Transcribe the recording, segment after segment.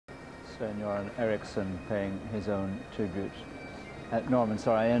Sven-Göran Eriksson paying his own tribute. Norman,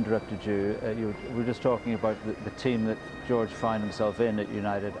 sorry, I interrupted you. We were just talking about the team that George found himself in at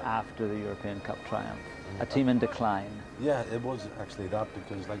United after the European Cup triumph. A team in decline. Yeah, it was actually that,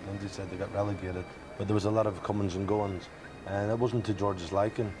 because like Lindsay said, they got relegated, but there was a lot of comings and goings, and it wasn't to George's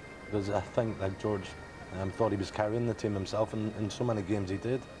liking, because I think like George thought he was carrying the team himself, and in so many games he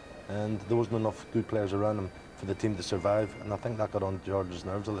did, and there wasn't enough good players around him for the team to survive, and I think that got on George's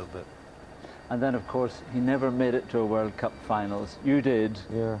nerves a little bit. And then, of course, he never made it to a World Cup finals. You did,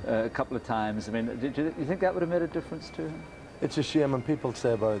 yeah. A couple of times. I mean, did you think that would have made a difference to him? It's a shame, and people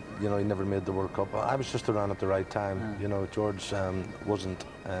say about, you know, he never made the World Cup. I was just around at the right time. You know, George wasn't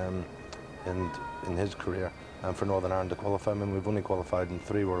in his career for Northern Ireland to qualify. I mean, we've only qualified in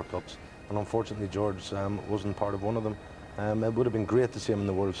 3 World Cups, and unfortunately George wasn't part of one of them. It would have been great to see him on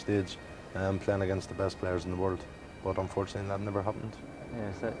the world stage playing against the best players in the world, but unfortunately that never happened.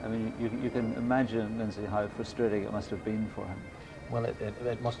 Yes, I mean, you can imagine, Lindsay, how frustrating it must have been for him. Well,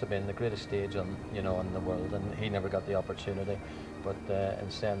 it must have been the greatest stage in the world, and he never got the opportunity. But in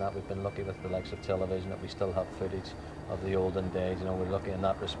saying that, we've been lucky with the likes of television that we still have footage of the olden days. You know, we're lucky in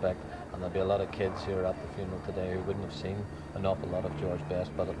that respect, and there'll be a lot of kids here at the funeral today who wouldn't have seen an awful lot of George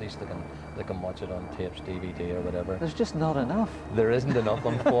Best, but at least they can watch it on tapes, DVD or whatever. There's just not enough. There isn't enough,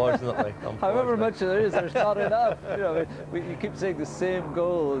 unfortunately. However much there is, there's not enough. You know, you keep seeing the same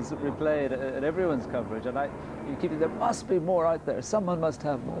goals replayed at everyone's coverage, and you keep there must be more out there. Someone must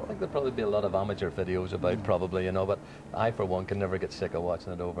have more. I think there'll probably be a lot of amateur videos about, probably, you know, but I, for one, can never get sick of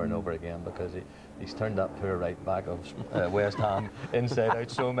watching it over and over again, because he's turned that poor right back of West Ham inside out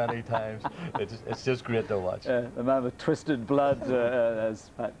so many times. It's just great to watch. The man with twisted blood, as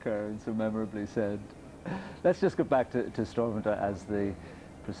Pat Curran so memorably said. Let's just go back to Stormont as the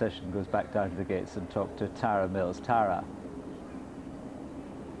procession goes back down to the gates and talk to Tara Mills. Tara.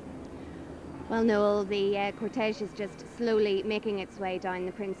 Well, Noel, the cortege is just slowly making its way down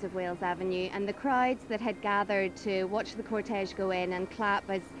the Prince of Wales Avenue, and the crowds that had gathered to watch the cortege go in and clap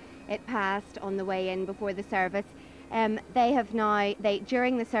as it passed on the way in before the service, they have now,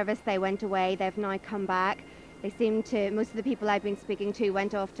 during the service they went away, they've now come back. They seem to, most of the people I've been speaking to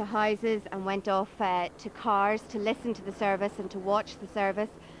went off to houses and went off to cars to listen to the service and to watch the service.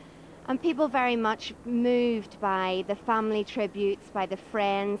 And people very much moved by the family tributes, by the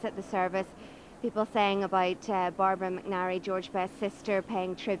friends at the service. People saying about Barbara McNary, George Best's sister,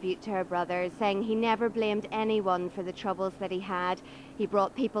 paying tribute to her brother, saying he never blamed anyone for the troubles that he had. He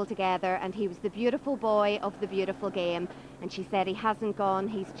brought people together, and he was the beautiful boy of the beautiful game. And she said he hasn't gone,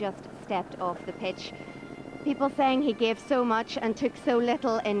 he's just stepped off the pitch. People saying he gave so much and took so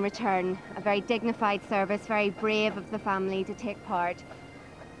little in return. A very dignified service, very brave of the family to take part.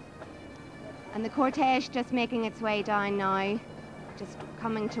 And the cortege just making its way down now, just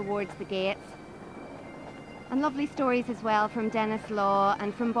coming towards the gates. And lovely stories as well from Dennis Law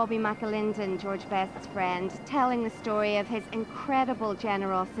and from Bobby McAlinden, George Best's friend, telling the story of his incredible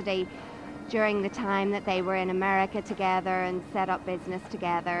generosity during the time that they were in America together and set up business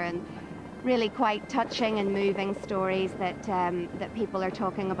together, and really quite touching and moving stories that that people are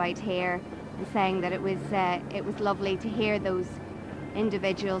talking about here, and saying that it was lovely to hear those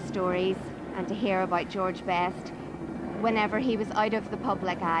individual stories and to hear about George Best whenever he was out of the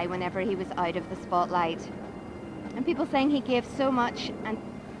public eye, whenever he was out of the spotlight. And people saying he gave so much and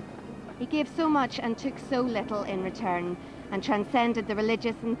took so little in return, and transcended the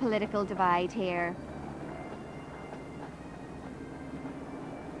religious and political divide here.